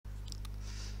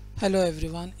Hello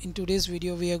everyone, in today's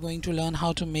video we are going to learn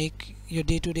how to make your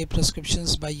day-to-day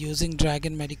prescriptions by using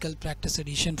Dragon Medical Practice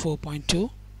Edition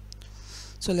 4.2.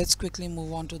 So let's quickly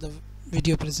move on to the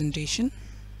video presentation.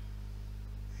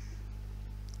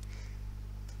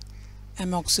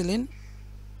 Amoxicillin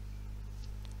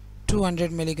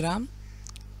 200 milligram,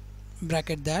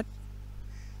 bracket that,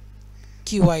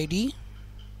 QID,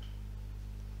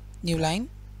 new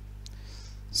line.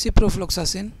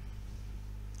 Ciprofloxacin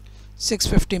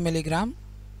 650 milligram,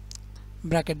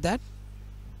 bracket that,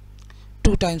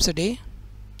 2 times a day,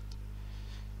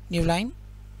 new line.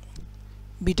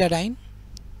 Betadine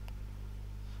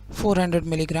 400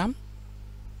 milligram,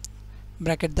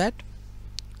 bracket that,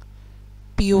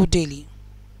 PO daily.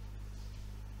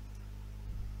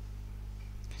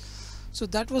 So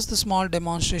that was the small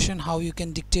demonstration how you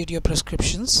can dictate your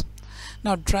prescriptions.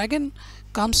 Now Dragon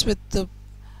comes with the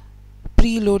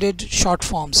preloaded short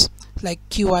forms like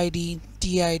QID,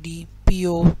 TID,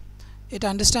 PO. It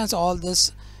understands all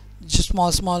this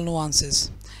small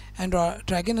nuances, and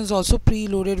Dragon is also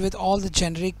preloaded with all the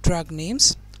generic drug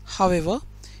names. However,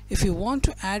 if you want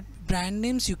to add brand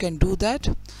names, you can do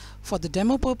that. For the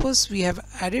demo purpose, we have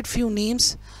added few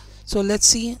names, so let's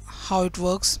see how it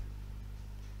works.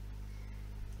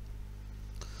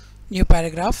 New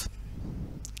paragraph.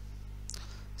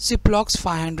 Ciplox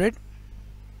 500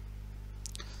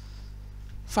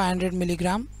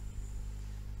 milligram,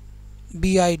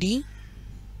 BID,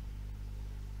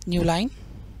 new line.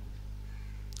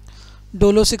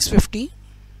 Dolo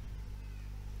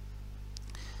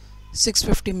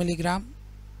 650 milligram,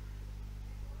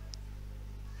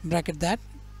 bracket that,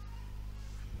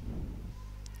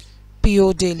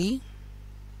 PO daily,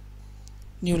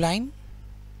 new line.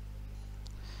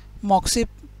 Moxip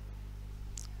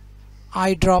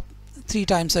eye drop 3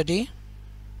 times a day,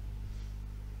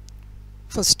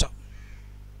 full stop.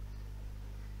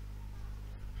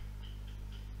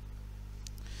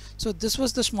 So this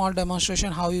was the small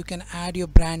demonstration how you can add your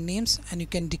brand names and you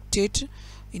can dictate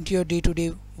into your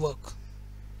day-to-day work.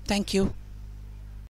 Thank you.